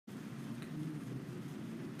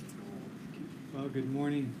Well, good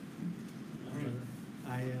morning.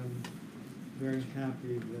 I am very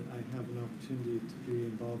happy that I have an opportunity to be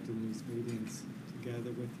involved in these meetings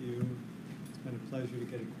together with you. It's been a pleasure to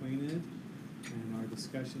get acquainted, and our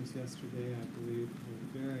discussions yesterday, I believe,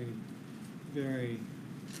 were very, very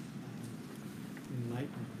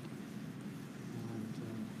enlightening and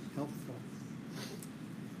helpful.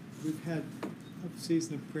 We've had a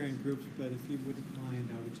season of prayer in groups, but if you wouldn't mind,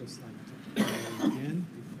 I would just like to pray again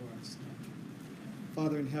before I start.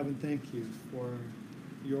 Father in heaven, thank you for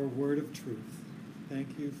your word of truth.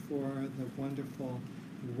 Thank you for the wonderful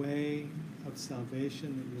way of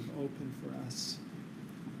salvation that you've opened for us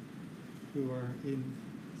who are in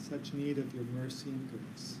such need of your mercy and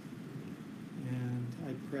grace. And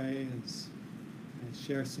I pray as I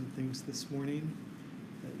share some things this morning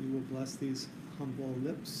that you will bless these humble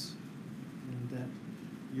lips and that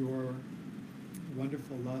your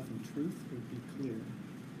wonderful love and truth would be clear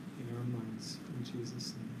in our minds. In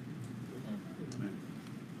Jesus' name. Amen.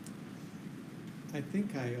 I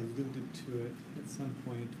think I alluded to it at some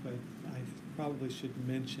point, but I probably should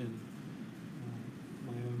mention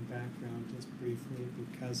my own background just briefly,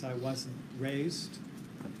 because I wasn't raised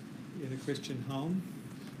in a Christian home.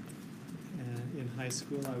 In high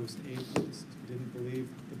school, I was an atheist, didn't believe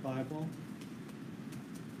the Bible.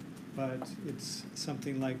 But it's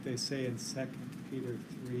something like they say in 2 Peter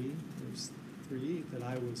 3, verse 3, that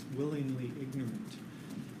I was willingly ignorant.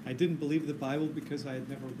 I didn't believe the Bible because I had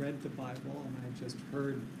never read the Bible, and I just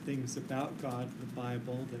heard things about God in the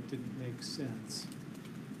Bible that didn't make sense.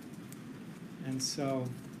 And so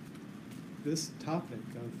this topic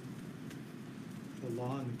of the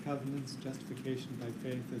law and the covenants, justification by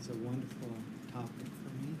faith, is a wonderful topic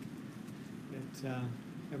for me.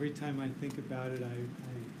 Every time I think about it, I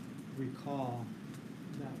recall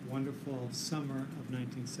that wonderful summer of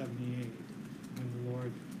 1978 when the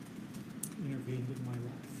Lord intervened in my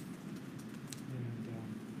life and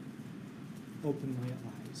opened my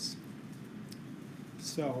eyes.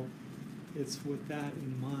 So it's with that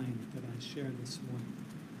in mind that I share this morning.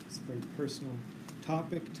 It's a very personal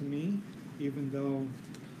topic to me, even though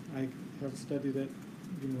I have studied it,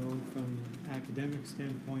 from an academic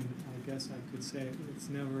standpoint. I guess I could say it's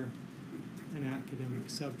never an academic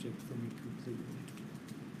subject for me completely.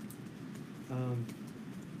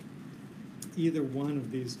 Either one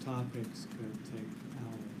of these topics could take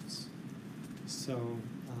hours. So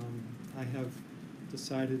I have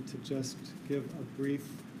decided to just give a brief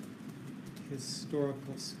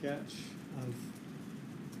historical sketch of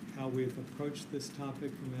how we've approached this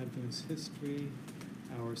topic from Adventist history,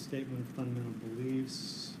 our statement of fundamental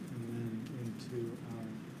beliefs, and then into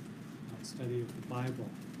our study of the Bible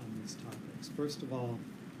on these topics. First of all,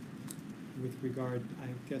 with regard,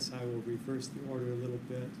 I guess I will reverse the order a little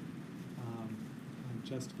bit on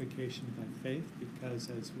justification by faith, because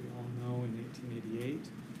as we all know, in 1888,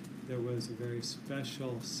 there was a very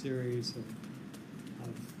special series of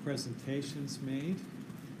presentations made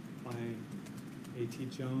by A.T.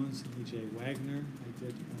 Jones and E.J. Wagner. I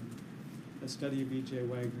did a study of E.J.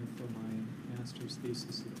 Wagner for my master's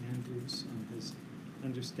thesis at Andrews on his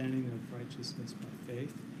understanding of righteousness by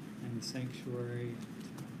faith and the sanctuary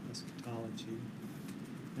and eschatology.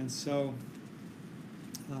 And so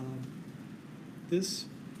this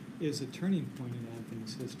is a turning point in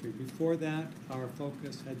Adventist history. Before that, our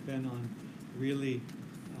focus had been on really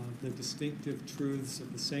the distinctive truths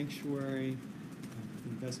of the sanctuary,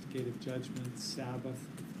 investigative judgment, Sabbath,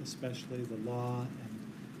 especially the law, and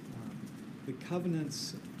the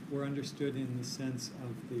covenants were understood in the sense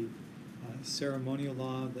of the ceremonial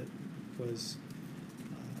law that was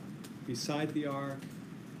beside the ark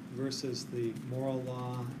versus the moral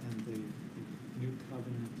law and the new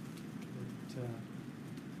covenant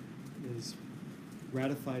that is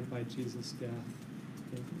ratified by Jesus' death,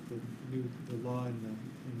 the law in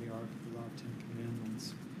the ark, the law of 10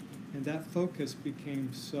 Commandments. And that focus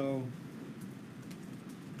became so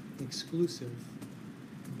exclusive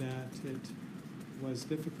that it was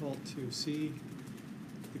difficult to see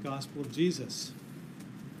the gospel of Jesus.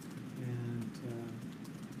 And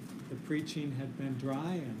the preaching had been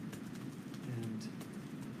dry and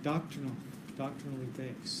doctrinally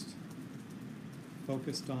based,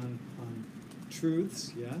 focused on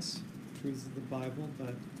truths, yes, truths of the Bible,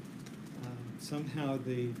 but somehow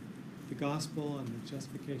the gospel and the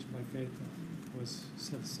justification by faith was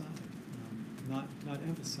set aside, not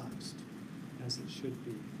emphasized as it should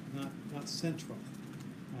be, not central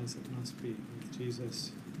as it must be, with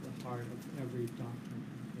Jesus the heart of every doctrine,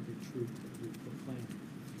 every truth that we proclaim.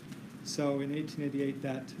 So in 1888,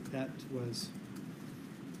 that was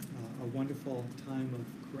a wonderful time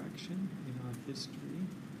of correction in our history.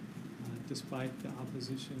 despite the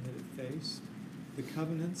opposition that it faced. The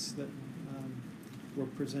covenants that were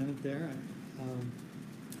presented there,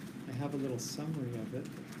 I have a little summary of it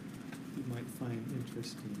you might find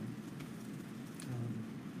interesting.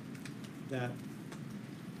 That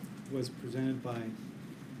was presented by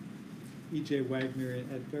E.J. Wagner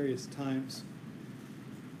at various times.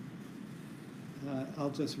 I'll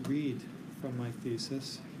just read from my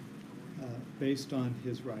thesis based on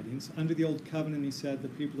his writings. Under the Old Covenant, he said, the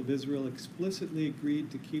people of Israel explicitly agreed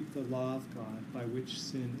to keep the law of God by which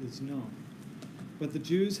sin is known. But the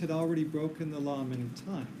Jews had already broken the law many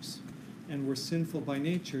times and were sinful by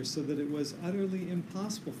nature, so that it was utterly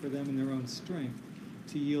impossible for them in their own strength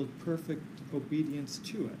to yield perfect obedience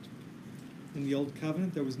to it. In the Old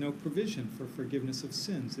Covenant, there was no provision for forgiveness of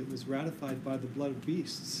sins. It was ratified by the blood of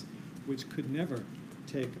beasts, which could never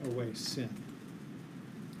take away sin.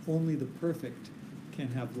 Only the perfect can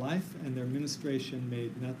have life, and their ministration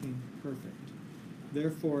made nothing perfect.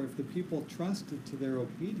 Therefore, if the people trusted to their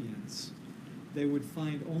obedience, they would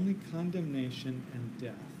find only condemnation and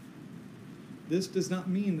death. This does not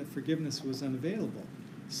mean that forgiveness was unavailable.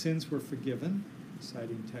 Sins were forgiven,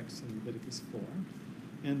 citing texts in Leviticus 4,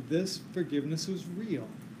 and this forgiveness was real,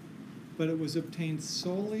 but it was obtained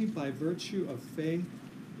solely by virtue of faith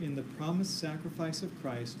in the promised sacrifice of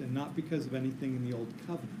Christ and not because of anything in the Old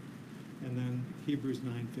Covenant. And then Hebrews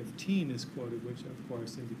 9:15 is quoted, which of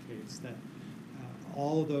course indicates that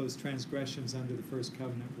all those transgressions under the first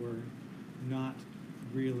covenant were not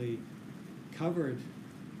really covered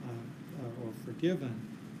or forgiven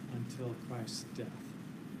until Christ's death.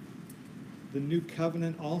 The New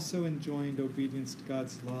Covenant also enjoined obedience to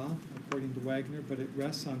God's law, according to Wagner, but it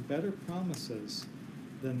rests on better promises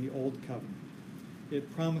than the Old Covenant.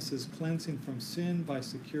 It promises cleansing from sin by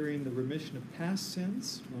securing the remission of past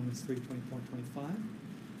sins, Romans 3:24-25,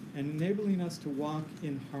 and enabling us to walk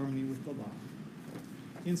in harmony with the law.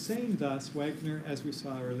 In saying thus, Wagner, as we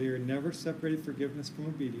saw earlier, never separated forgiveness from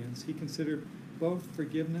obedience. He considered both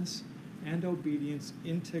forgiveness and obedience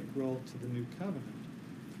integral to the New Covenant.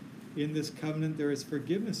 In this covenant, there is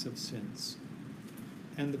forgiveness of sins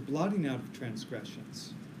and the blotting out of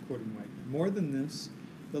transgressions, quoting Wagner. More than this,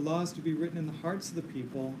 the law is to be written in the hearts of the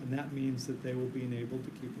people, and that means that they will be enabled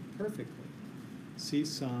to keep it perfectly. See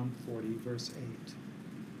Psalm 40, verse 8.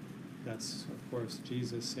 That's, of course,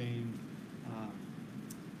 Jesus saying,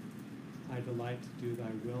 I delight to do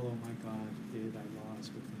thy will, O my God, yea, thy laws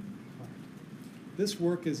within my heart. This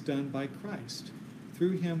work is done by Christ.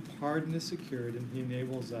 Through him, pardon is secured, and he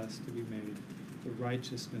enables us to be made the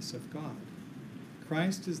righteousness of God.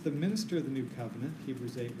 Christ is the minister of the New Covenant,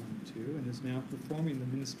 Hebrews 8:1-2, and is now performing the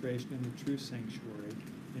ministration in the true sanctuary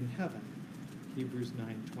in heaven, Hebrews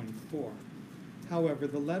 9:24. However,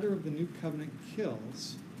 the letter of the New Covenant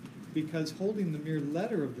kills, because holding the mere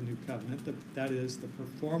letter of the New Covenant, that is, the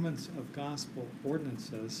performance of gospel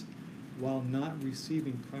ordinances, while not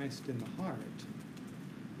receiving Christ in the heart,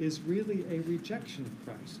 is really a rejection of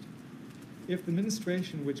Christ. If the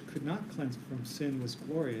ministration which could not cleanse from sin was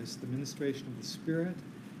glorious, the ministration of the Spirit,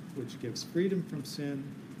 which gives freedom from sin,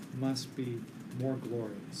 must be more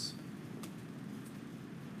glorious.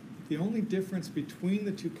 The only difference between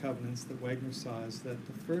the two covenants that Wagner saw is that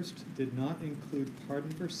the first did not include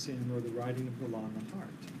pardon for sin or the writing of the law in the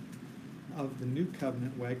heart. Of the New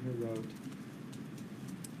Covenant, Wagner wrote,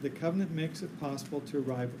 the covenant makes it possible to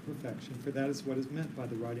arrive at perfection, for that is what is meant by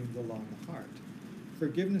the writing of the law in the heart.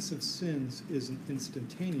 Forgiveness of sins is an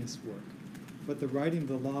instantaneous work, but the writing of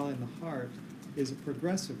the law in the heart is a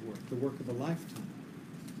progressive work, the work of a lifetime.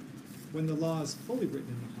 When the law is fully written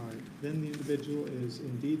in the heart, then the individual is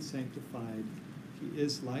indeed sanctified. He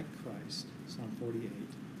is like Christ, Psalm 48,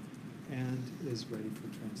 and is ready for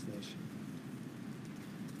translation.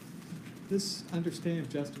 This understanding of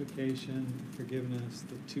justification, forgiveness,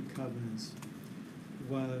 the two covenants,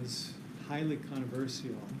 was highly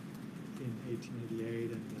controversial in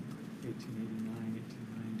 1888 and 1889,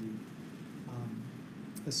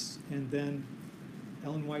 1890. And then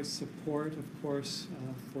Ellen White's support, of course,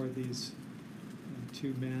 for these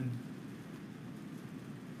two men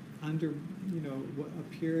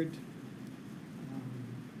appeared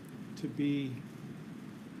to be,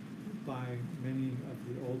 by many of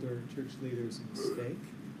the older church leaders, a mistake.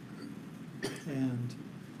 And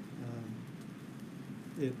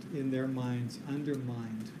it, in their minds,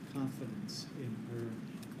 undermined confidence in her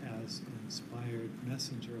as an inspired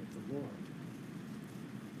messenger of the Lord.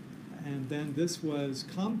 And then this was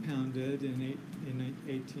compounded in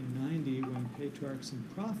 1890 when Patriarchs and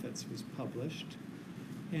Prophets was published,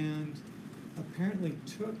 and apparently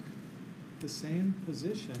took the same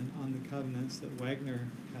position on the covenants that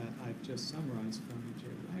I've just summarized from E.J.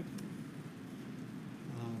 Wagner.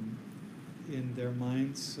 in their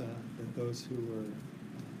minds, that those who were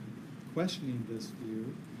questioning this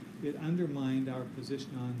view, it undermined our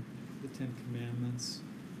position on the Ten Commandments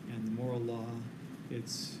and the moral law,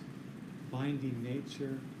 its binding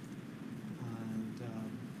nature, and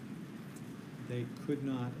they could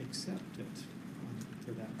not accept it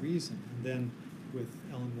for that reason. And then with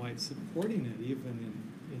Ellen White supporting it, even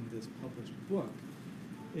in this published book,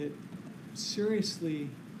 it seriously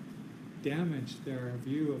damaged their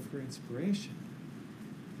view of her inspiration.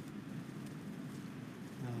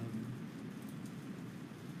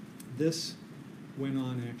 This went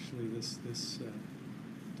on, actually, this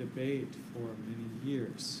debate for many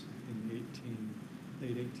years in the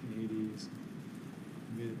late 1880s,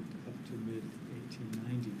 up to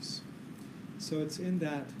mid-1890s. So it's in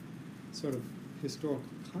that sort of historical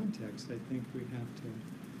context, I think, we have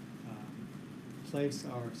to place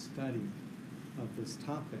our study of this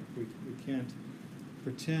topic. We can't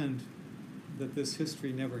pretend that this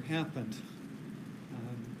history never happened.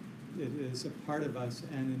 It is a part of us,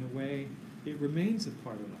 and in a way, it remains a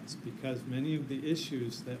part of us, because many of the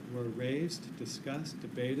issues that were raised, discussed,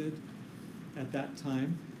 debated at that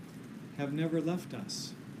time have never left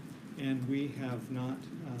us. And we have not,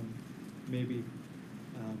 maybe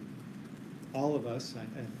all of us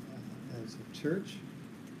as a church,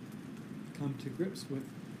 come to grips with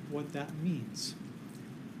what that means.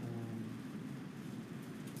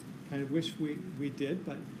 Kind of wish we did,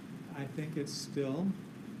 but I think it's still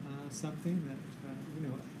something that,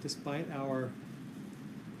 despite our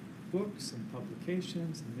books and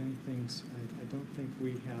publications and many things, I don't think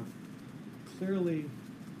we have clearly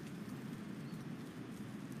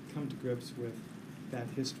come to grips with that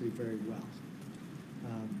history very well.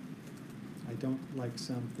 I don't, like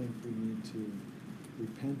some, think we need to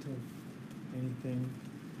repent of anything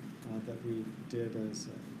that we did as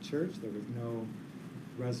a church. There was no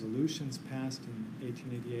resolutions passed in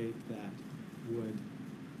 1888 that would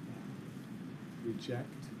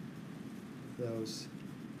reject those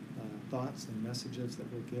thoughts and messages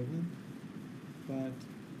that were given, but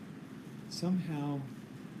somehow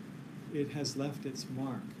it has left its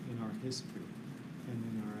mark in our history and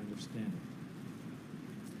in our understanding.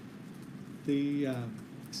 The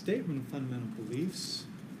statement of fundamental beliefs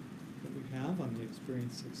that we have on the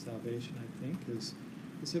experience of salvation, I think, is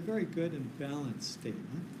a very good and balanced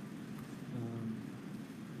statement.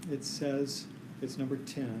 It says, it's number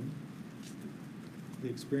 10, the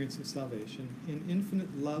experience of salvation. In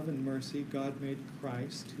infinite love and mercy, God made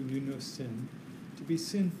Christ, who knew no sin, to be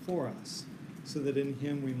sin for us, so that in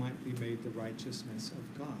him we might be made the righteousness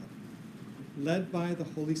of God. Led by the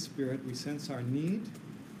Holy Spirit, we sense our need,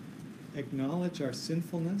 acknowledge our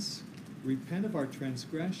sinfulness, repent of our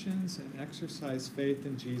transgressions, and exercise faith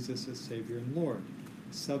in Jesus as Savior and Lord,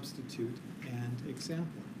 substitute and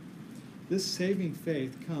example. This saving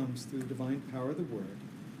faith comes through the divine power of the Word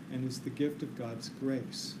and is the gift of God's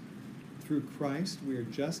grace. Through Christ we are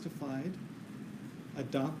justified,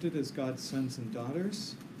 adopted as God's sons and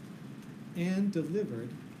daughters, and delivered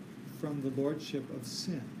from the lordship of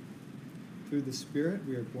sin. Through the Spirit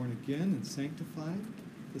we are born again and sanctified.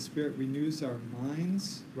 The Spirit renews our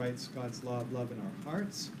minds, writes God's law of love in our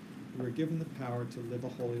hearts. We are given the power to live a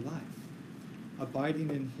holy life. Abiding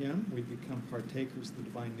in him, we become partakers of the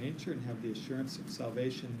divine nature and have the assurance of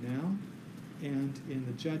salvation now and in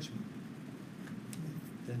the judgment.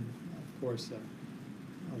 Then, of course,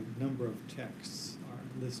 a number of texts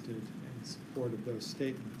are listed in support of those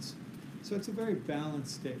statements. So it's a very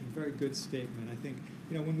balanced statement, very good statement. I think,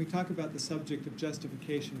 when we talk about the subject of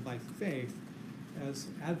justification by faith, as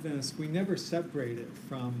Adventists, we never separate it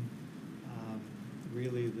from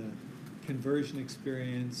really the conversion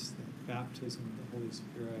experience, the baptism of the Holy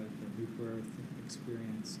Spirit, the new birth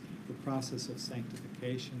experience, the process of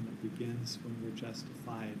sanctification that begins when we're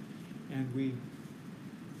justified. And we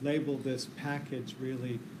label this package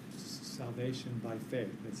really salvation by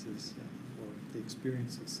faith. This is or the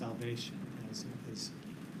experience of salvation as is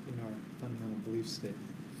in our fundamental belief statement.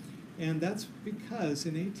 And that's because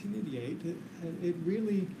in 1888, it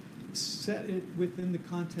really set it within the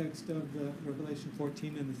context of the Revelation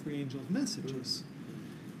 14 and the three angels' messages.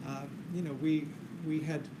 We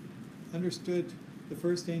had understood the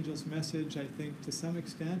first angel's message, I think, to some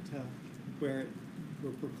extent, where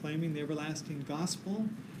we're proclaiming the everlasting gospel,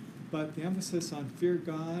 but the emphasis on fear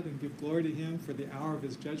God and give glory to him, for the hour of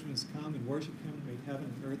his judgment has come, and worship him, made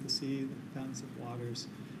heaven and earth, the sea, the fountains of waters,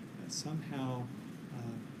 somehow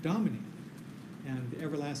dominated. And the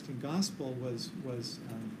everlasting gospel was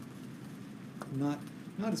not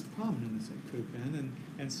as prominent as it could have been.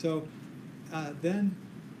 And so then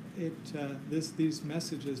these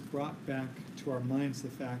messages brought back to our minds the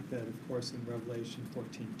fact that, of course, in Revelation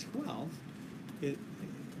 14:12,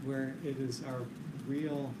 where it is our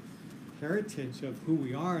real heritage of who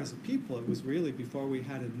we are as a people. It was really, before we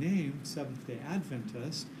had a name, Seventh-day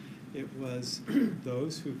Adventist. It was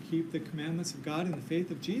those who keep the commandments of God in the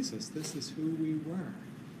faith of Jesus. This is who we were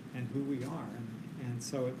and who we are. And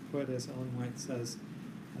so it put, as Ellen White says,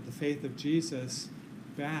 the faith of Jesus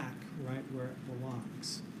back right where it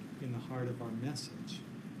belongs, in the heart of our message.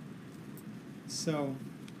 So,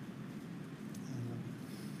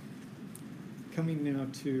 coming now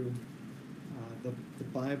to the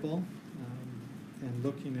Bible, and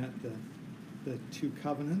looking at the two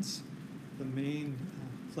covenants, the main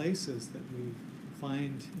places that we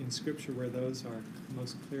find in Scripture where those are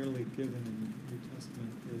most clearly given in the New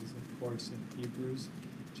Testament is, of course, in Hebrews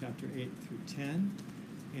chapter 8 through 10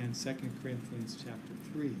 and 2 Corinthians chapter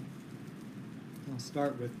 3. I'll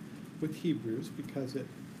start with Hebrews because it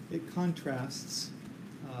contrasts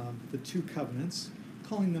the two covenants,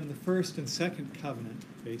 calling them the first and second covenant,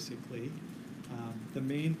 basically. The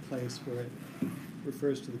main place where it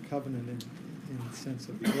refers to the covenant in the sense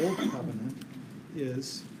of the old covenant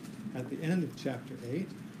is at the end of chapter 8,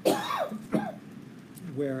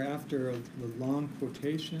 where after the long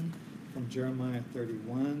quotation from Jeremiah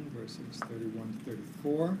 31, verses 31 to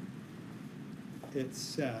 34, it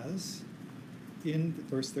says, in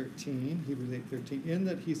verse 13, Hebrews 8:13, in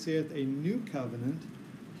that he saith a new covenant,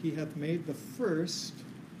 he hath made the first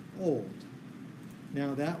old.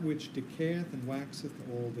 Now that which decayeth and waxeth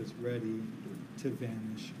old is ready to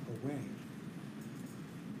vanish away.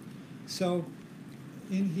 So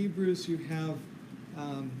in Hebrews you have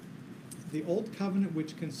the Old Covenant,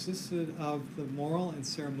 which consisted of the moral and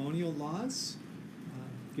ceremonial laws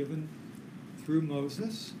given through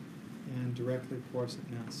Moses and directly, of course, at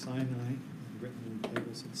Mount Sinai, written in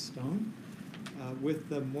tables of stone, with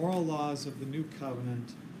the moral laws of the New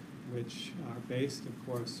Covenant, which are based, of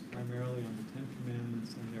course, primarily on the Ten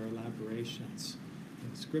Commandments and their elaborations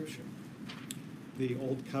in Scripture. The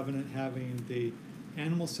Old Covenant having the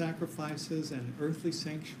animal sacrifices and earthly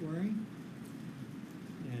sanctuary,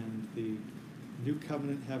 and the New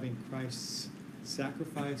Covenant having Christ's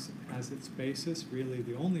sacrifice as its basis, really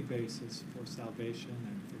the only basis for salvation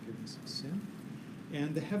and forgiveness of sin,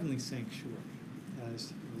 and the heavenly sanctuary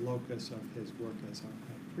as the locus of his work as our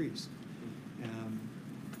high priest.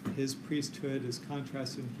 His priesthood is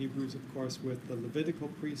contrasted in Hebrews, of course, with the Levitical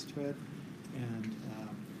priesthood and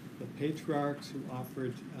the patriarchs who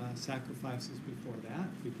offered sacrifices before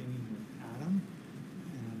that, beginning with Adam.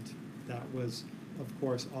 And that was, of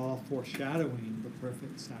course, all foreshadowing the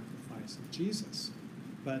perfect sacrifice of Jesus.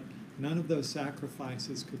 But none of those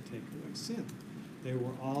sacrifices could take away sin. They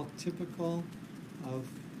were all typical of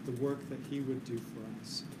the work that he would do for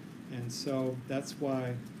us. And so that's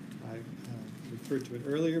why I referred to it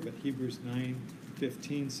earlier, but Hebrews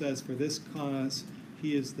 9:15 says, for this cause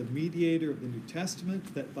he is the mediator of the New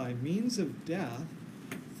Testament, that by means of death,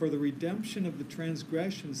 for the redemption of the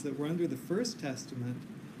transgressions that were under the First Testament,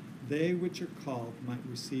 they which are called might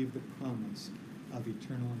receive the promise of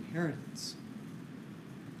eternal inheritance.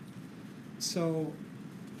 So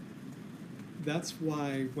that's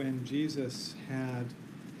why when Jesus had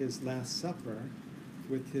his Last Supper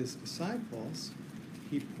with his disciples,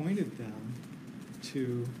 he pointed them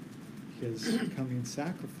to his coming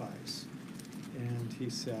sacrifice. And he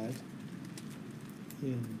said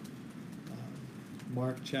in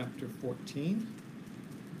Mark chapter 14,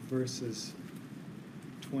 verses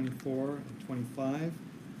 24 and 25,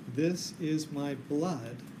 this is my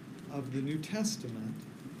blood of the New Testament,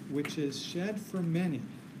 which is shed for many,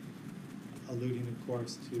 alluding, of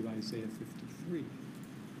course, to Isaiah 53.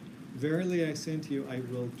 Verily I say unto you, I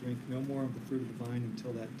will drink no more of the fruit of the vine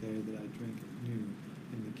until that day that I drink it new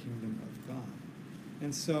in the kingdom of God.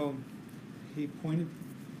 And so he pointed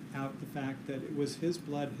out the fact that it was his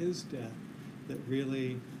blood, his death, that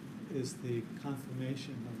really is the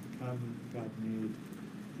confirmation of the covenant that God made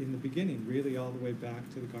in the beginning, really all the way back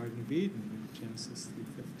to the Garden of Eden in Genesis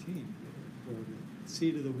 3:15, where the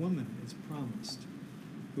seed of the woman is promised,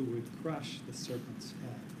 who would crush the serpent's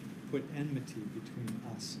head, put enmity between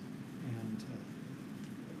us and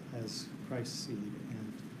as Christ's seed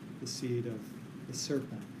and the seed of the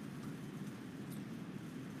serpent.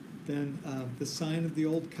 Then the sign of the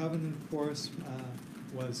Old Covenant, of course,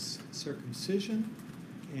 was circumcision,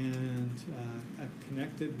 and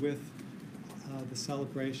connected with the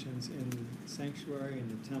celebrations in the sanctuary and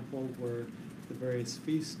the temple were the various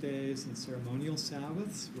feast days and ceremonial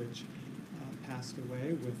Sabbaths, which passed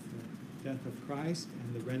away with the death of Christ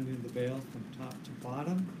and the rending of the veil from top to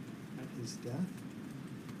bottom at his death.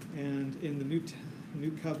 And in the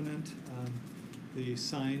New Covenant, the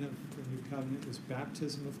sign of the New Covenant is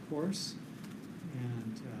baptism, of course,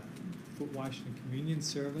 and foot washing and communion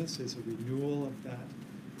service is a renewal of that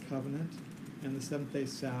covenant, and the seventh-day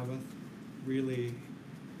Sabbath really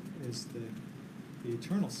is the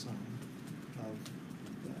eternal sign of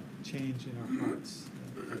the change in our hearts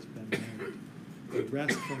that has been made. The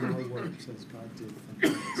rest from our works as God did from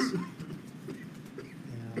us.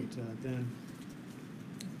 And then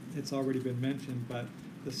it's already been mentioned, but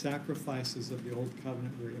the sacrifices of the Old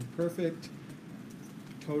Covenant were imperfect,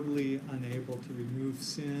 totally unable to remove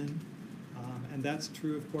sin. And that's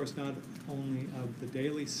true, of course, not only of the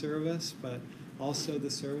daily service, but also the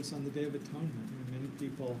service on the Day of Atonement. There are many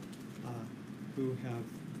people who have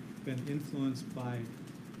been influenced by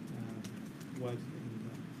what in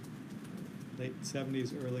the late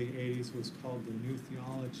 70s, early 80s was called the New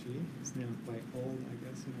Theology. It's now quite old, I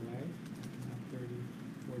guess, in a way, now 30,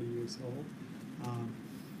 40 years old.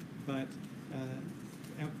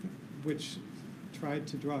 Which tried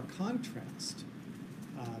to draw a contrast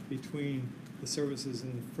between the services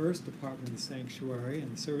in the first apartment of the sanctuary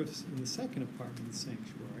and the service in the second apartment of the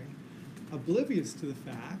sanctuary, oblivious to the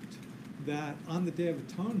fact that on the Day of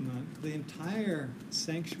Atonement, the entire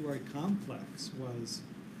sanctuary complex was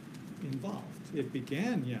involved. It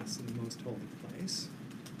began, yes, in the most holy place,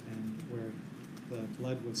 and where the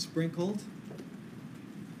blood was sprinkled,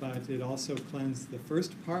 but it also cleansed the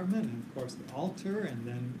first apartment, and of course the altar, and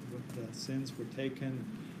then the sins were taken,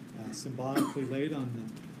 symbolically laid on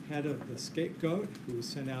the head of the scapegoat, who was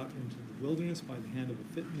sent out into the wilderness by the hand of a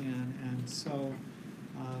fit man, and so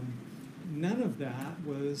none of that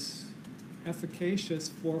was efficacious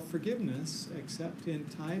for forgiveness except in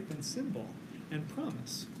type and symbol and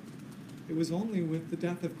promise. It was only with the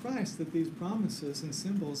death of Christ that these promises and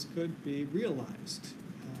symbols could be realized,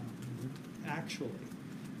 actually.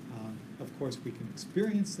 Of course, we can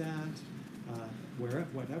experience that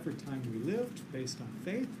whatever time we lived based on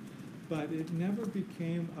faith, but it never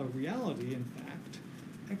became a reality, in fact,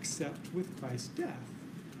 except with Christ's death.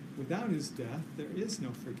 Without his death, there is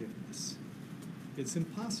no forgiveness. It's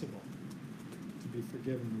impossible to be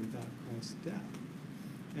forgiven without Christ's death.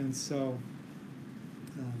 And so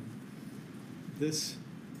this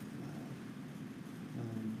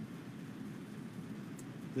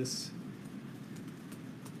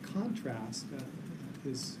contrast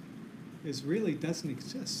is really doesn't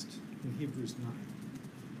exist in Hebrews 9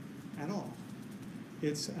 at all.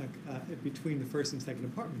 It's between the first and second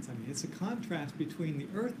apartments. I mean, it's a contrast between the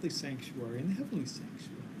earthly sanctuary and the heavenly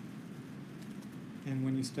sanctuary. And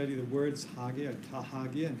when you study the words hagia or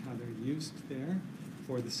tahagia and how they're used there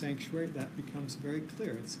for the sanctuary, that becomes very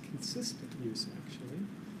clear. It's consistent use, actually.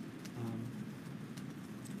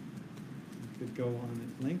 You could go on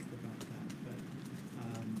at length about that, but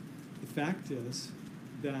the fact is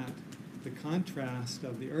that the contrast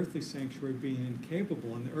of the earthly sanctuary being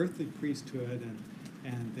incapable and the earthly priesthood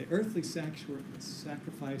and the earthly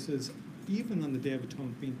sacrifices, even on the Day of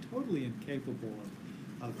Atonement, being totally incapable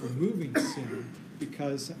of removing sin,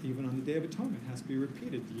 because even on the Day of Atonement it has to be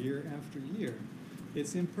repeated year after year.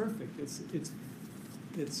 It's imperfect.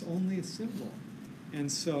 It's only a symbol.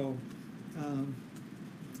 And so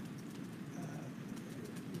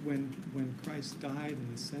when Christ died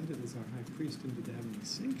and ascended as our high priest into the heavenly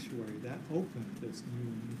sanctuary, that opened this new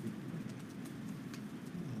and living way.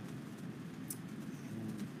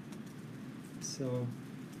 So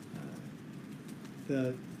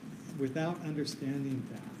without understanding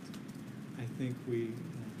that, I think we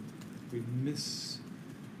miss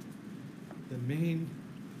the main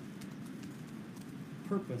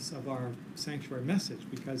purpose of our sanctuary message,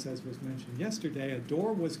 because, as was mentioned yesterday, a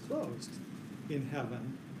door was closed in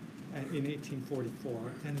heaven in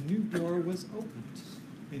 1844, and a new door was opened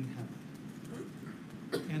in heaven.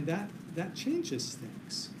 And that changes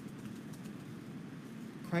things.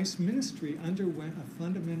 Christ's ministry underwent a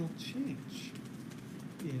fundamental change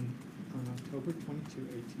on October 22,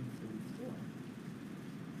 1844.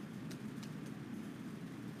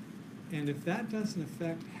 And if that doesn't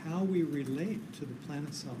affect how we relate to the plan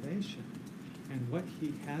of salvation and what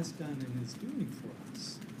he has done and is doing for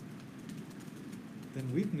us, then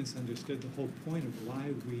we've misunderstood the whole point of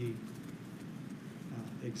why we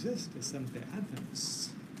exist as Seventh-day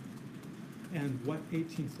Adventists and what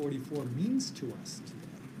 1844 means to us today.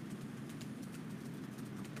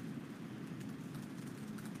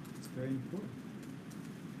 It's very important.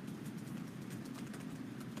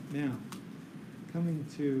 Now, coming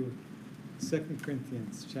to 2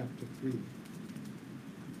 Corinthians chapter 3,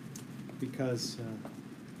 because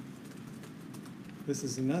this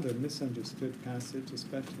is another misunderstood passage,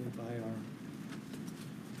 especially by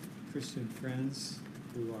Christian friends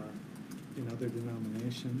who are in other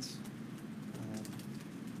denominations.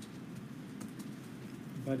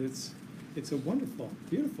 But it's a wonderful,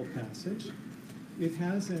 beautiful passage. It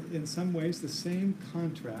has, in some ways, the same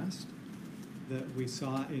contrast that we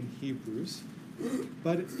saw in Hebrews,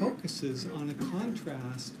 but it focuses on a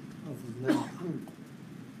contrast of law,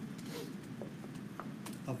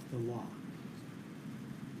 of the law.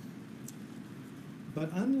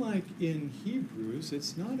 But unlike in Hebrews,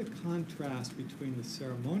 it's not a contrast between the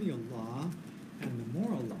ceremonial law and the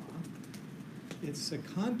moral law. It's a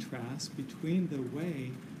contrast between the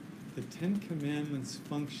way the Ten Commandments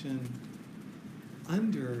function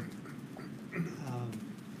under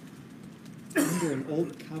an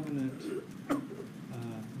Old Covenant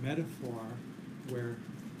metaphor where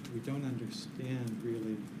we don't understand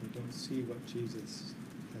really, we don't see what Jesus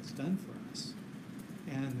has done for us,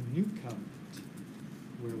 and the New Covenant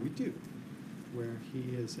where we do, where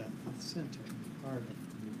he is at the center, part of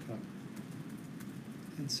the New Covenant.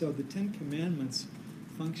 And so the Ten Commandments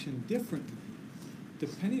function differently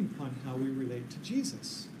depending upon how we relate to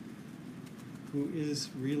Jesus, who is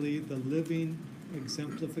really the living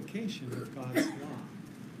exemplification of God's law,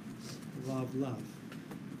 the law of love.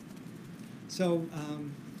 So,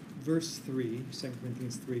 verse 3, 2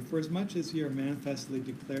 Corinthians 3, "For as much as ye are manifestly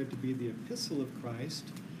declared to be the epistle of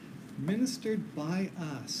Christ, ministered by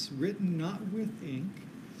us, written not with ink,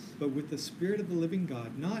 but with the Spirit of the living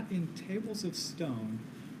God, not in tables of stone,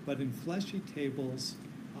 but in fleshy tables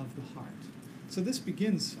of the heart." So this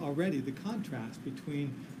begins already the contrast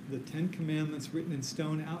between the Ten Commandments written in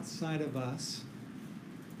stone outside of us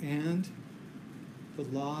and the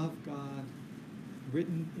law of God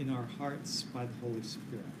written in our hearts by the Holy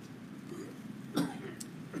Spirit.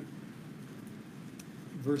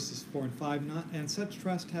 Verses 4 and 5, "And such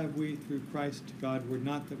trust have we through Christ to Godward,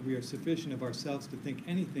 not that we are sufficient of ourselves to think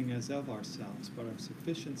anything as of ourselves, but our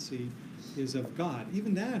sufficiency is of God."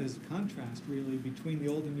 Even that is a contrast, really, between the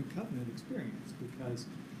Old and New Covenant experience, because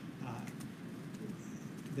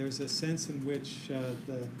there's a sense in which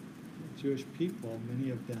the Jewish people,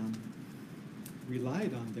 many of them,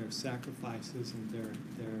 relied on their sacrifices and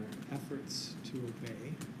their efforts to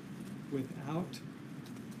obey without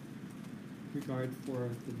regard for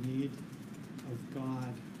the need of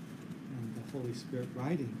God and the Holy Spirit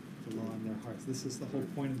writing the law in their hearts. This is the whole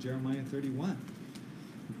point of Jeremiah 31.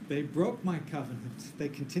 They broke my covenant. They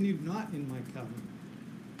continued not in my covenant.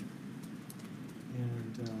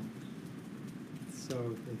 And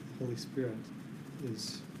so the Holy Spirit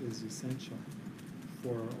is essential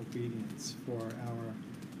for obedience, for our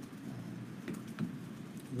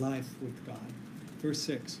life with God. Verse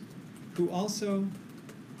 6,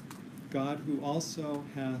 God who also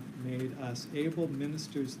hath made us able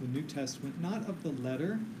ministers of the New Testament, not of the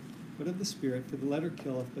letter, but of the Spirit, for the letter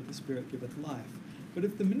killeth, but the Spirit giveth life. But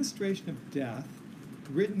if the ministration of death,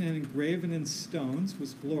 written and engraven in stones,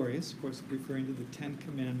 was glorious, of course referring to the Ten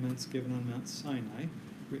Commandments given on Mount Sinai,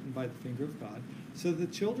 written by the finger of God, so the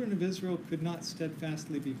children of Israel could not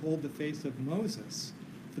steadfastly behold the face of Moses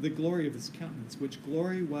for the glory of his countenance, which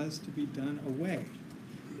glory was to be done away.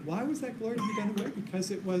 Why was that glory to be done away? Because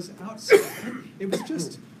it was outside. It was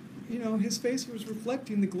just, his face was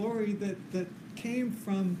reflecting the glory that came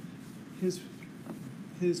from his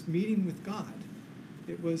meeting with God.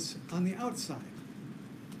 It was on the outside.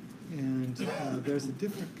 And there's a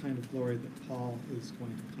different kind of glory that Paul is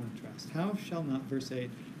going to contrast. "How shall not," verse 8,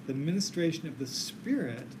 "the ministration of the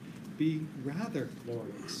Spirit be rather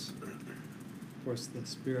glorious?" Of course, the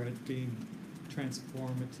Spirit being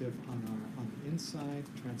transformative on the inside,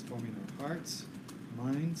 transforming our hearts,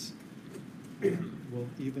 minds, will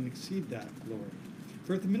even exceed that glory.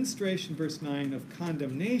 "For if the ministration," verse 9, "of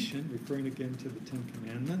condemnation," referring again to the Ten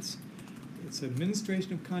Commandments, it's a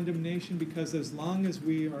ministration of condemnation because as long as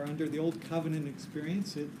we are under the Old Covenant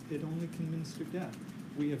experience, it only can minister death.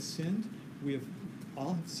 We have sinned.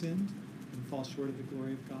 All have sinned and fall short of the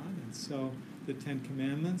glory of God. And so the Ten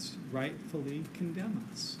Commandments rightfully condemn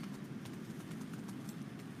us.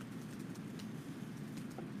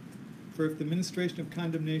 "For if the ministration of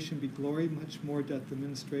condemnation be glory, much more doth the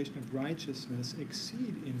ministration of righteousness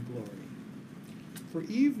exceed in glory. For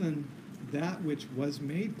even that which was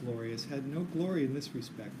made glorious had no glory in this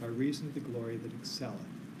respect, by reason of the glory that excelleth.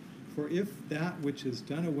 For if that which is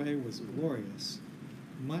done away was glorious,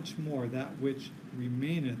 much more that which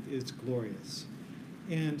remaineth is glorious."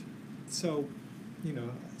 And so,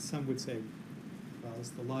 some would say, well,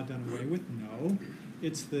 is the law done away with? No.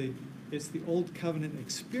 It's the Old Covenant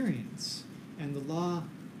experience and the law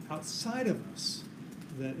outside of us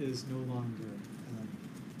that is no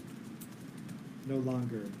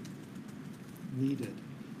longer needed.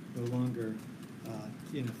 no longer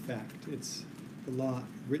in effect. It's the law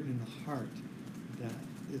written in the heart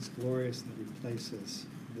that is glorious and that replaces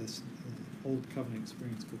this old covenant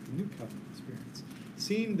experience with the new covenant experience.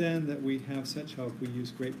 Seeing then that we have such hope, we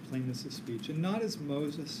use great plainness of speech, and not as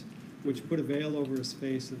Moses, which put a veil over his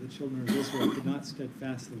face, that the children of Israel could not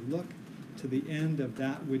steadfastly look to the end of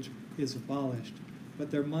that which is abolished, but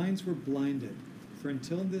their minds were blinded. For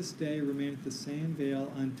until this day remaineth the same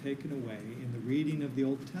veil untaken away in the reading of the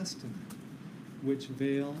Old Testament, which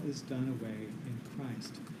veil is done away in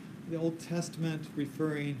Christ. The Old Testament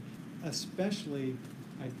referring especially,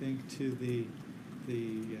 I think, to the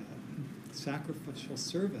sacrificial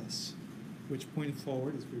service, which pointed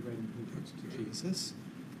forward, as we read in Hebrews, to Jesus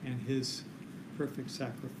and his perfect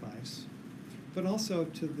sacrifice, but also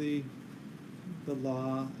to the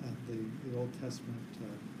law of the Old Testament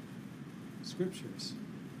scriptures,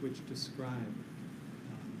 which describe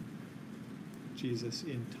Jesus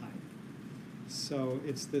in type. So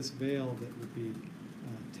it's this veil that would be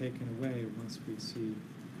taken away once we see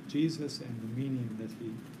Jesus and the meaning that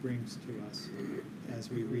he brings to us as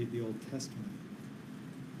we read the Old Testament.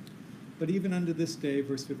 But even unto this day,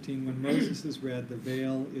 verse 15, when Moses is read, the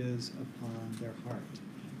veil is upon their heart.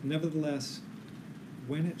 Nevertheless,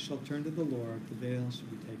 when it shall turn to the Lord, the veil shall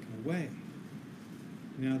be taken away.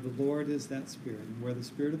 Now the Lord is that Spirit, and where the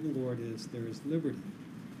Spirit of the Lord is, there is liberty.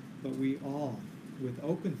 But we all, with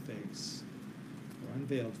open face, or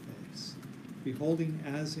unveiled face, beholding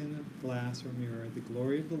as in a glass or mirror the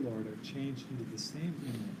glory of the Lord, are changed into the same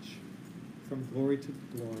image, from glory to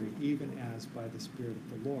glory, even as by the Spirit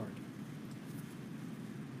of the Lord.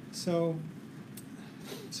 So,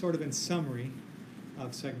 sort of in summary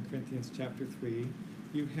of 2 Corinthians chapter 3,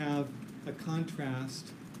 you have a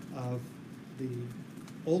contrast of the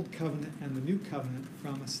Old Covenant and the New Covenant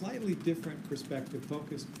from a slightly different perspective,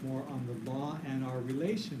 focused more on the law and our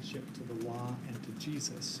relationship to the law and to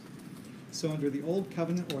Jesus. So under the Old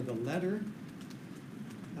Covenant, or the letter,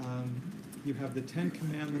 you have the Ten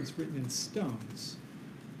Commandments written in stones.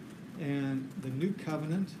 And the New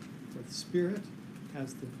Covenant, or the Spirit,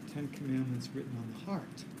 has the Ten Commandments written on the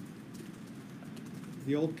heart.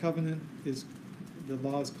 The Old Covenant is, the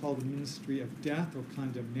law is called the ministry of death or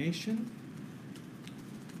condemnation.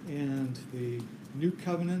 And the New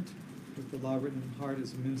Covenant, with the law written in the heart,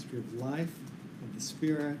 is a ministry of life, of the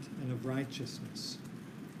Spirit, and of righteousness.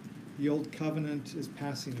 The Old Covenant is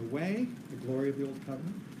passing away, the glory of the Old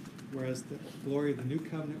Covenant, whereas the glory of the New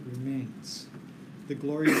Covenant remains. The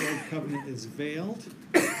glory of the Old Covenant is veiled,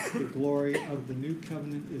 the glory of the New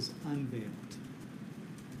Covenant is unveiled,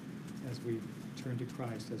 as we turn to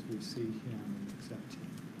Christ, as we see him and accept him.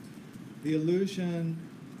 The illusion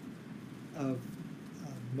of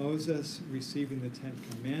Moses receiving the Ten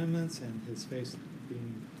Commandments and his face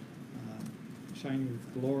being shining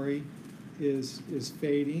with glory is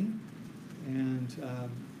fading, and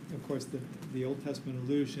of course the Old Testament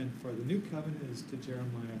allusion for the New Covenant is to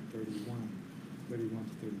Jeremiah 31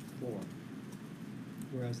 to 34,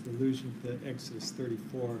 whereas the allusion to Exodus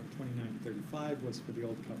 34, 29, 35 was for the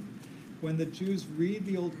Old Covenant. When the Jews read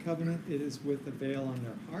the Old Covenant, it is with a veil on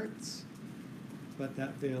their hearts, but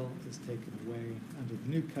that veil is taken away under the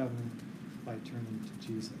New Covenant by turning to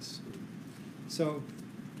Jesus. So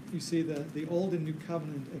you see, the Old and New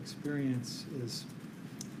Covenant experience is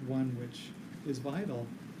one which is vital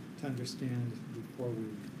to understand before we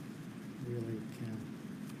really can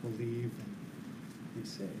believe and be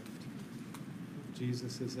saved.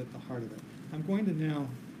 Jesus is at the heart of it. I'm going to now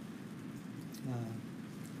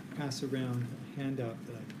pass around a handout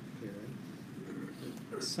that I prepared.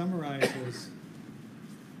 It summarizes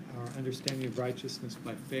our understanding of righteousness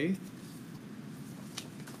by faith.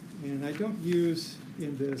 And I don't use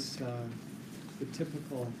in this the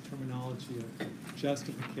typical terminology of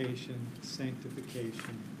justification,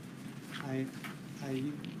 sanctification. I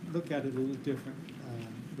look at it a little different,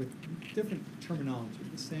 with different terminology,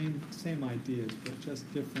 the same ideas, but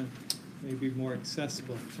just different, maybe more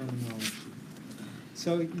accessible terminology.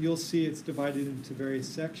 So you'll see it's divided into various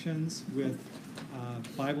sections with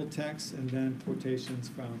Bible texts and then quotations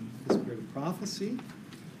from the Spirit of Prophecy.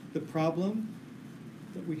 The problem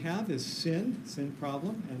that we have is sin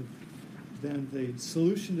problem, and then the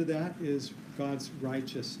solution to that is God's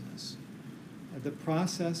righteousness. The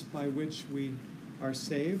process by which we are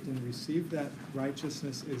saved and receive that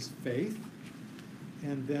righteousness is faith,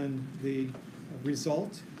 and then the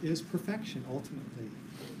result is perfection, ultimately,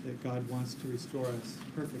 that God wants to restore us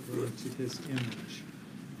perfectly into his image,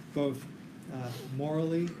 both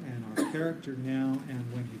morally and our character now, and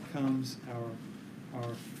when he comes,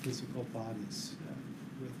 our physical bodies,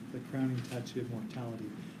 with the crowning touch of immortality.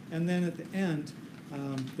 And then at the end,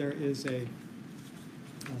 there is a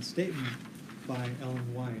statement by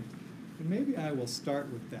Ellen White. And maybe I will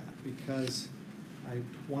start with that because I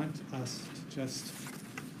want us to just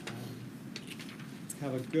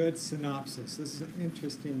have a good synopsis. This is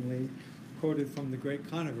interestingly quoted from The Great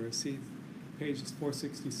Controversy, pages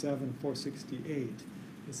 467, 468.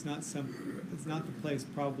 It's not the place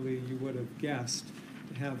probably you would have guessed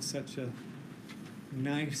to have such a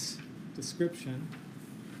nice description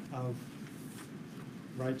of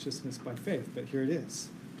righteousness by faith, but here it is.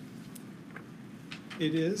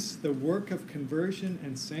 It is the work of conversion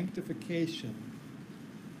and sanctification.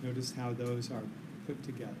 Notice how those are put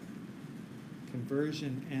together.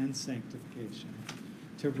 Conversion and sanctification.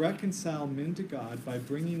 To reconcile men to God by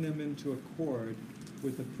bringing them into accord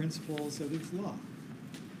with the principles of his law.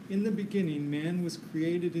 In the beginning, man was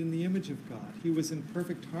created in the image of God. He was in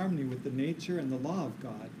perfect harmony with the nature and the law of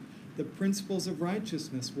God. The principles of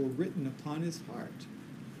righteousness were written upon his heart.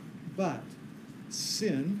 But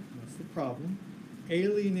sin, that's the problem,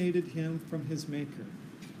 alienated him from his Maker.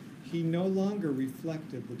 He no longer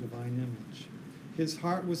reflected the divine image. His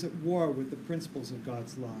heart was at war with the principles of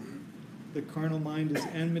God's law. The carnal mind is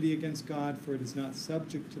enmity against God, for it is not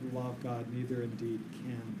subject to the law of God, neither indeed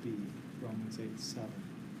can be. Romans 8:7.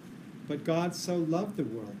 But God so loved the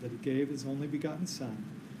world that he gave his only begotten Son,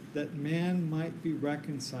 that man might be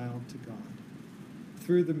reconciled to God.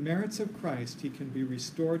 Through the merits of Christ, he can be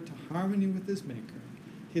restored to harmony with his Maker.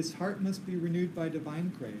 His heart must be renewed by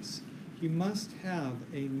divine grace. He must have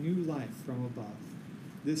a new life from above.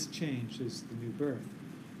 This change is the new birth,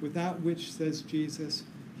 without which, says Jesus,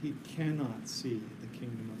 he cannot see the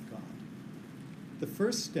kingdom of God. The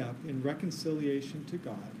first step in reconciliation to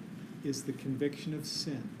God is the conviction of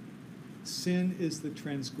sin. Sin is the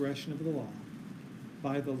transgression of the law.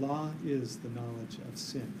 By the law is the knowledge of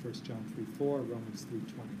sin, 1 John 3:4, Romans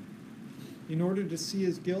 3:20. In order to see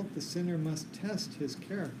his guilt, the sinner must test his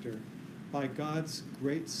character by God's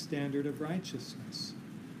great standard of righteousness.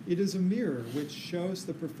 It is a mirror which shows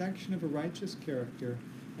the perfection of a righteous character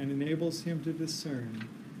and enables him to discern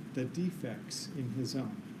the defects in his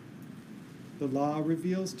own. The law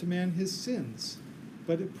reveals to man his sins,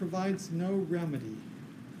 but it provides no remedy.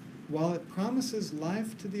 While it promises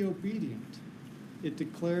life to the obedient, it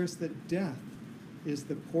declares that death is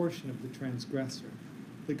the portion of the transgressor.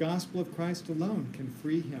 The gospel of Christ alone can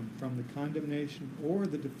free him from the condemnation or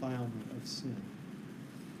the defilement of sin.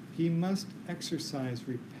 He must exercise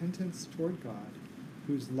repentance toward God,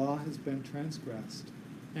 whose law has been transgressed,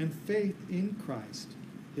 and faith in Christ,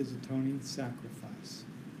 his atoning sacrifice.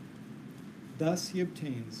 Thus he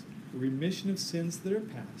obtains a remission of sins that are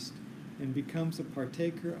past and becomes a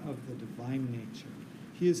partaker of the divine nature.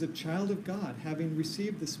 He is a child of God, having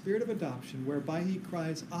received the spirit of adoption, whereby he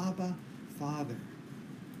cries, Abba, Father.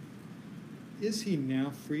 Is he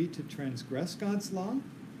now free to transgress God's law?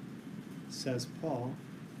 Says Paul,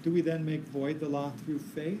 do we then make void the law through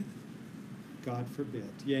faith? God forbid.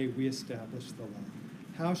 Yea, we establish the law.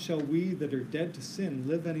 How shall we that are dead to sin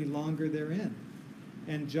live any longer therein?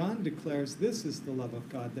 And John declares this is the love of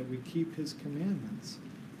God, that we keep his commandments,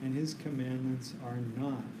 and his commandments are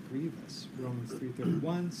not grievous. Romans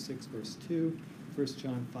 3:31, 6 verse 2, 1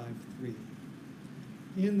 John 5:3.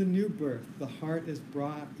 In the new birth, the heart is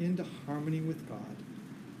brought into harmony with God,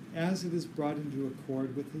 as it is brought into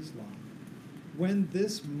accord with his law. When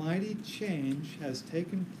this mighty change has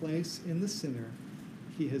taken place in the sinner,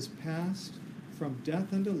 he has passed from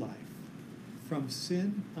death unto life, from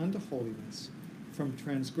sin unto holiness, from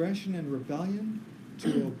transgression and rebellion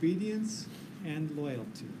to obedience and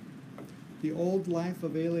loyalty. The old life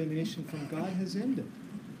of alienation from God has ended.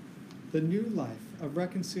 The new life of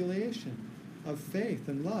reconciliation, of faith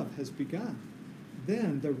and love has begun.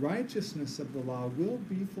 Then the righteousness of the law will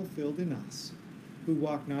be fulfilled in us, who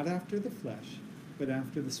walk not after the flesh, but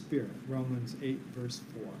after the Spirit. Romans 8, verse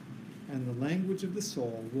 4. And the language of the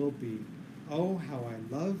soul will be, oh, how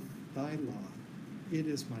I love thy law. It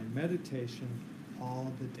is my meditation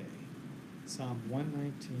all the day. Psalm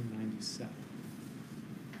 119:97.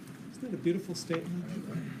 Isn't that a beautiful statement?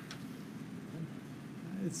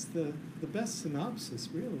 It's the best synopsis,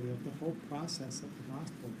 really, of the whole process of the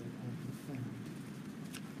gospel that I have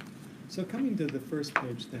found. So coming to the first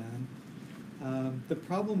page then, the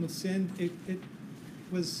problem of sin, it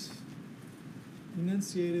was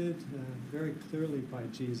enunciated very clearly by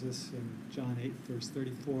Jesus in John 8, verse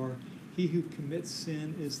 34. He who commits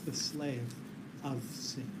sin is the slave of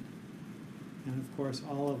sin. And of course,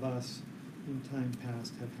 all of us in time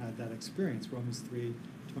past have had that experience. Romans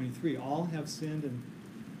 3:23, all have sinned and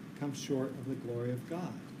come short of the glory of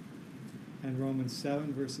God. And Romans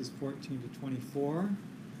 7, verses 14 to 24,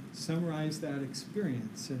 summarize that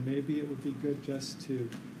experience. And maybe it would be good just to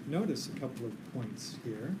notice a couple of points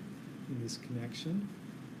here in this connection.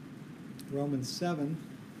 Romans 7,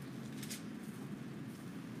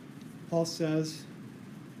 Paul says,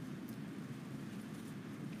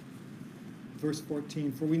 verse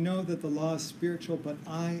 14, "For we know that the law is spiritual, but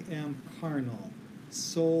I am carnal,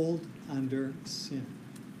 sold under sin."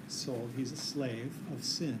 Sold, he's a slave of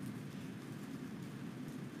sin.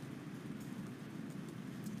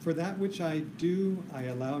 "For that which I do, I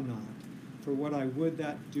allow not. For what I would,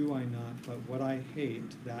 that do I not. But what I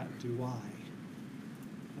hate, that do I."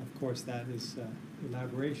 Of course, that is an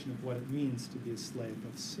elaboration of what it means to be a slave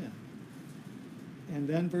of sin. And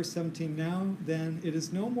then verse 17, "Now then, it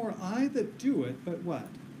is no more I that do it, but what?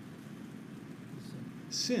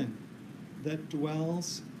 Sin that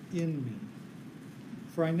dwells in me.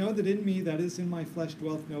 For I know that in me, that is in my flesh,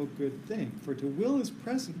 dwelleth no good thing. For to will is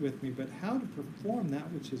present with me, but how to perform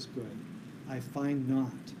that which is good, I find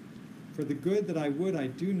not. For the good that I would, I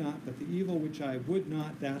do not, but the evil which I would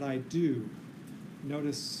not, that I do."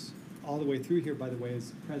 Notice all the way through here, by the way,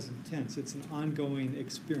 is present tense. It's an ongoing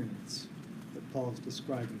experience that Paul is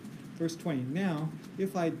describing. Verse 20, "Now,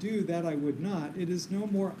 if I do that I would not, it is no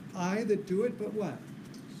more I that do it, but what?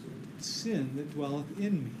 Sin that dwelleth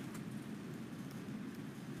in me."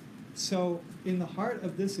 So, in the heart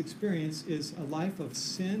of this experience is a life of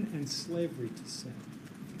sin and slavery to sin,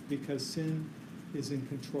 because sin is in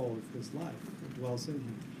control of his life. It dwells in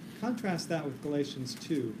him. Contrast that with Galatians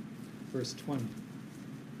 2, verse 20,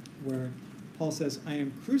 where Paul says, "I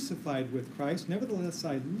am crucified with Christ, nevertheless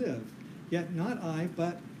I live, yet not I,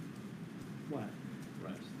 but" what?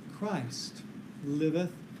 Christ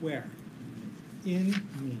liveth where? In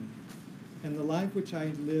me. "And the life which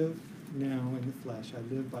I live now in the flesh, I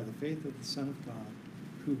live by the faith of the Son of God,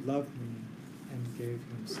 who loved me and gave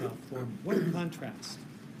himself for me." What a contrast.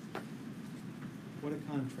 What a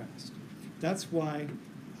contrast. That's why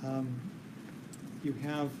you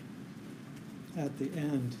have at the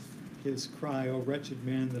end his cry, "O wretched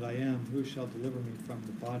man that I am, who shall deliver me from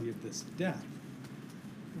the body of this death?"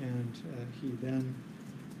 And he then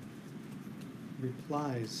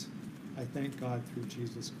replies, "I thank God through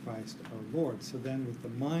Jesus Christ our Lord. So then with the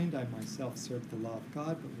mind I myself serve the law of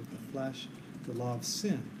God, but with the flesh the law of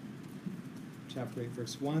sin." Chapter 8,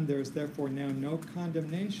 verse 1, "There is therefore now no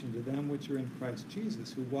condemnation to them which are in Christ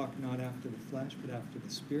Jesus, who walk not after the flesh, but after the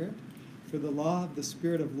Spirit. For the law of the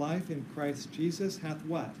Spirit of life in Christ Jesus hath"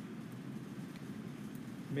 what?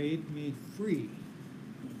 "Made me free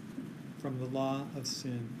from the law of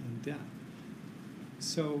sin and death."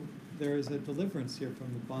 So there is a deliverance here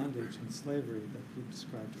from the bondage and slavery that he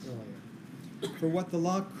described earlier. "For what the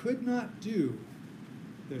law could not do,"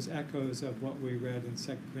 there's echoes of what we read in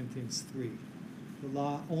 2 Corinthians 3. The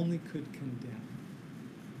law only could condemn.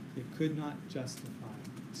 It could not justify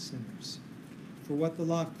sinners. "For what the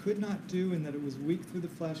law could not do, in that it was weak through the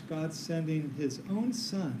flesh, God sending his own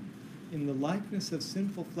Son in the likeness of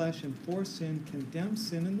sinful flesh, and for sin condemned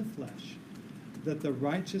sin in the flesh, that the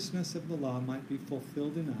righteousness of the law might be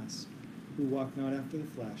fulfilled in us, who walk not after the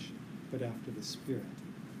flesh, but after the Spirit."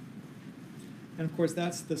 And of course,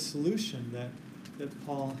 that's the solution that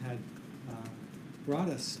Paul had brought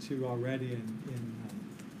us to already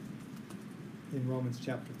in Romans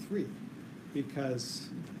chapter 3, because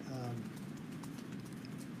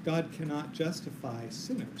God cannot justify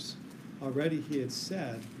sinners. Already he had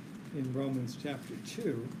said in Romans chapter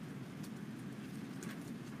 2,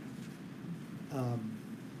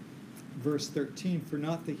 verse 13, "For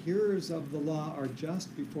not the hearers of the law are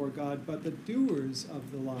just before God, but the doers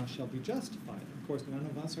of the law shall be justified." Of course, none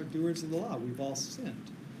of us are doers of the law. We've all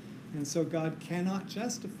sinned. And so God cannot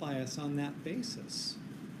justify us on that basis,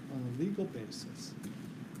 on a legal basis.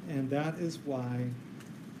 And that is why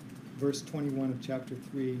verse 21 of chapter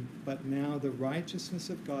 3, "But now the righteousness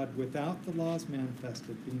of God without the law is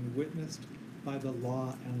manifested, being witnessed by the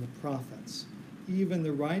law and the prophets, even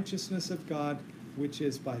the righteousness of God, which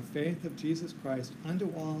is by faith of Jesus Christ, unto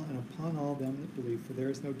all and upon all them that believe, for there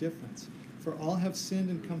is no difference. For all have sinned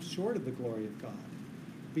and come short of the glory of God,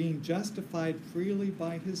 being justified freely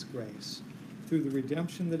by his grace, through the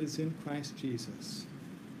redemption that is in Christ Jesus,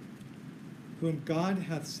 whom God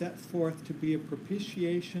hath set forth to be a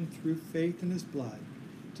propitiation through faith in his blood,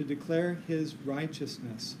 to declare his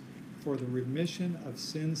righteousness for the remission of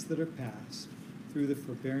sins that are past, through the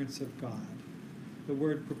forbearance of God." The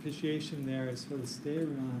word propitiation there is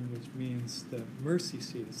hilasterion, which means the mercy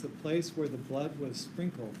seat. It's the place where the blood was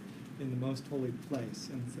sprinkled in the most holy place,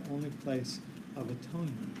 and it's the only place of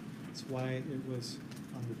atonement. That's why it was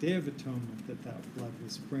on the Day of Atonement that blood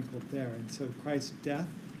was sprinkled there. And so Christ's death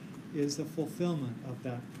is the fulfillment of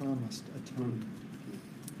that promised atonement.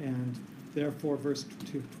 And therefore, verse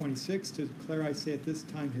 26, to declare, I say at this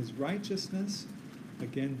time, his righteousness,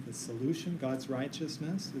 again, the solution, God's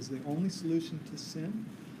righteousness, is the only solution to sin,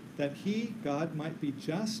 that he, God, might be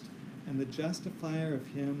just and the justifier of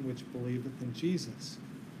him which believeth in Jesus.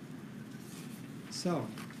 So,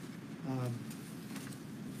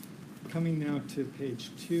 coming now to page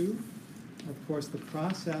 2, of course, the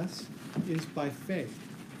process is by faith.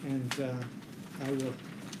 And I will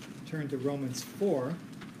turn to Romans 4,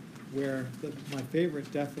 where my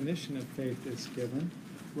favorite definition of faith is given.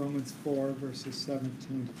 Romans 4, verses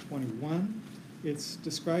 17 to 21. It's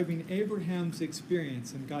describing Abraham's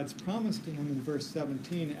experience and God's promise to him in verse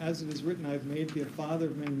 17, as it is written, I have made thee a father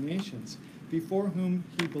of many nations, before whom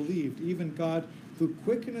he believed, even God who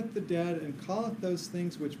quickeneth the dead and calleth those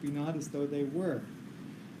things which be not as though they were.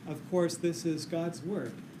 Of course, this is God's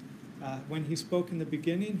word. When he spoke in the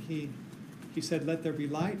beginning, he said, let there be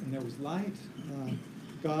light, and there was light.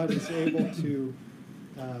 God is able to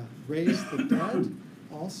raise the dead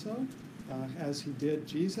also, as he did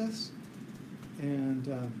Jesus.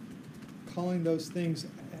 And calling those things,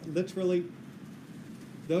 literally,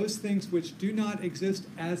 those things which do not exist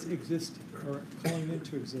as existing, or calling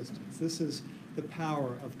into existence. This is the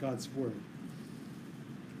power of God's word.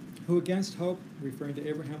 Who against hope, referring to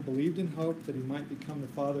Abraham, believed in hope that he might become the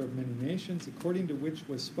father of many nations, according to which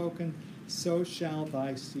was spoken, so shall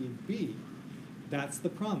thy seed be. That's the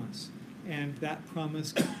promise. And that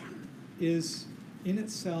promise is in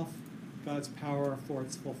itself God's power for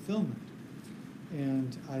its fulfillment.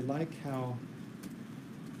 And I like how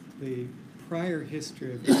the prior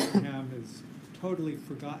history of Abraham is totally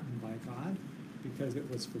forgotten by God because it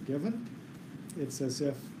was forgiven. It's as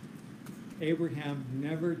if Abraham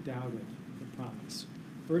never doubted the promise.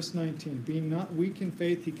 Verse 19, being not weak in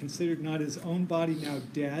faith, he considered not his own body now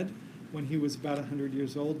dead when he was about 100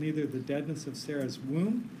 years old, neither the deadness of Sarah's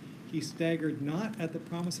womb. He staggered not at the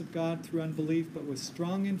promise of God through unbelief, but was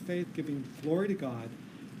strong in faith, giving glory to God.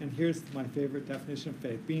 And here's my favorite definition of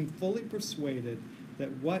faith, being fully persuaded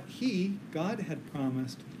that what he, God, had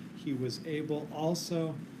promised, he was able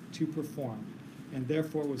also to perform, and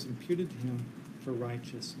therefore was imputed to him for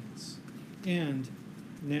righteousness. And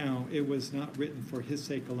now it was not written for his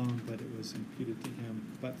sake alone, but it was imputed to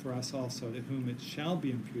him, but for us also, to whom it shall be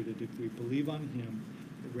imputed if we believe on him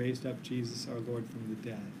that raised up Jesus our Lord from the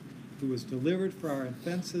dead, who was delivered for our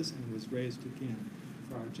offenses and was raised again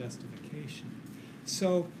for our justification.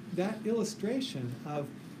 So that illustration of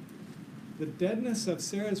the deadness of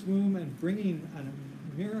Sarah's womb and bringing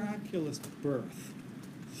a miraculous birth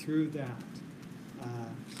through that,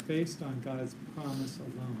 based on God's promise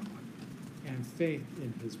alone and faith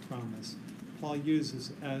in his promise, Paul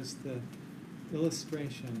uses as the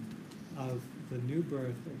illustration of the new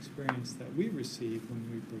birth experience that we receive when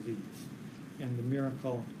we believe, and the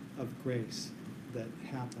miracle of grace that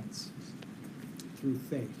happens through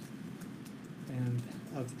faith. And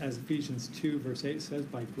as Ephesians 2, verse 8 says,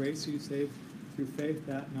 by grace are you saved through faith,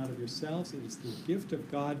 that not of yourselves. It is the gift of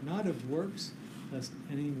God, not of works, lest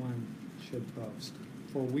anyone should boast.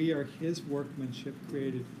 For we are his workmanship,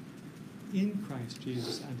 created in Christ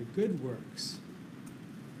Jesus unto good works,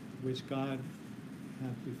 which God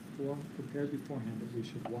hath prepared beforehand that we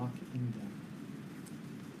should walk in them.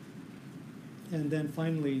 And then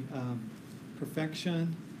finally,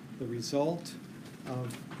 perfection, the result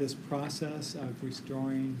of this process of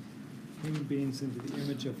restoring human beings into the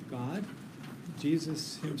image of God.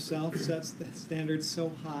 Jesus himself sets the standard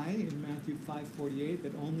so high in Matthew 5:48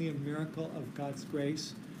 that only a miracle of God's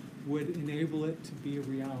grace would enable it to be a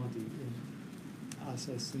reality in us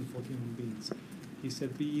as sinful human beings. He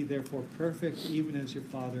said, be ye therefore perfect, even as your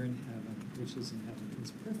Father in heaven, which is in heaven,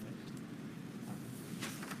 is perfect.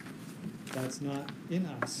 That's not in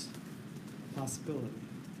us a possibility.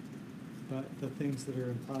 But the things that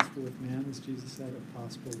are impossible with man, as Jesus said, are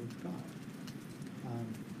possible with God.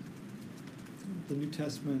 The New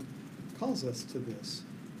Testament calls us to this.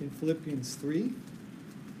 In Philippians 3,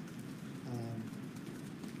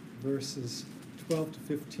 verses 12 to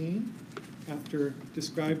 15, after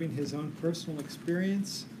describing his own personal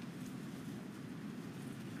experience,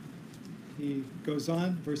 he goes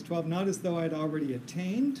on, verse 12, not as though I had already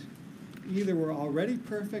attained, either were already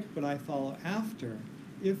perfect, but I follow after,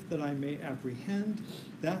 if that I may apprehend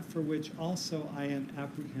that for which also I am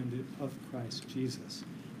apprehended of Christ Jesus.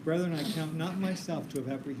 Brethren, I count not myself to have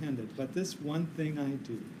apprehended, but this one thing I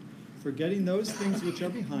do, forgetting those things which are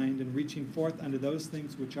behind and reaching forth unto those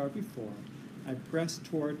things which are before, I press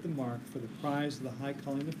toward the mark for the prize of the high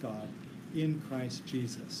calling of God in Christ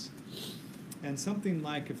Jesus. And something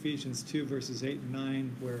like Ephesians 2, verses 8 and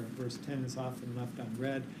 9, where verse 10 is often left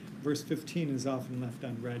unread. Verse 15 is often left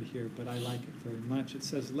unread here, but I like it very much. It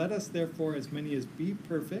says, "Let us therefore, as many as be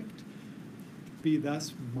perfect, be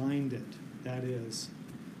thus minded." That is,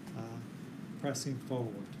 pressing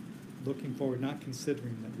forward, looking forward, not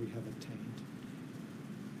considering that we have attained.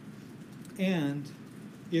 "And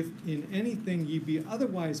if in anything ye be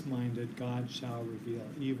otherwise minded, God shall reveal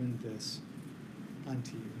even this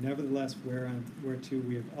unto you. Nevertheless, whereto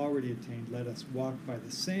we have already attained, let us walk by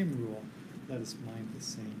the same rule, let us mind the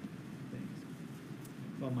same things."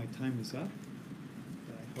 Well, my time is up,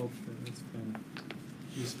 but I hope that it's been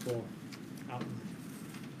a useful outline.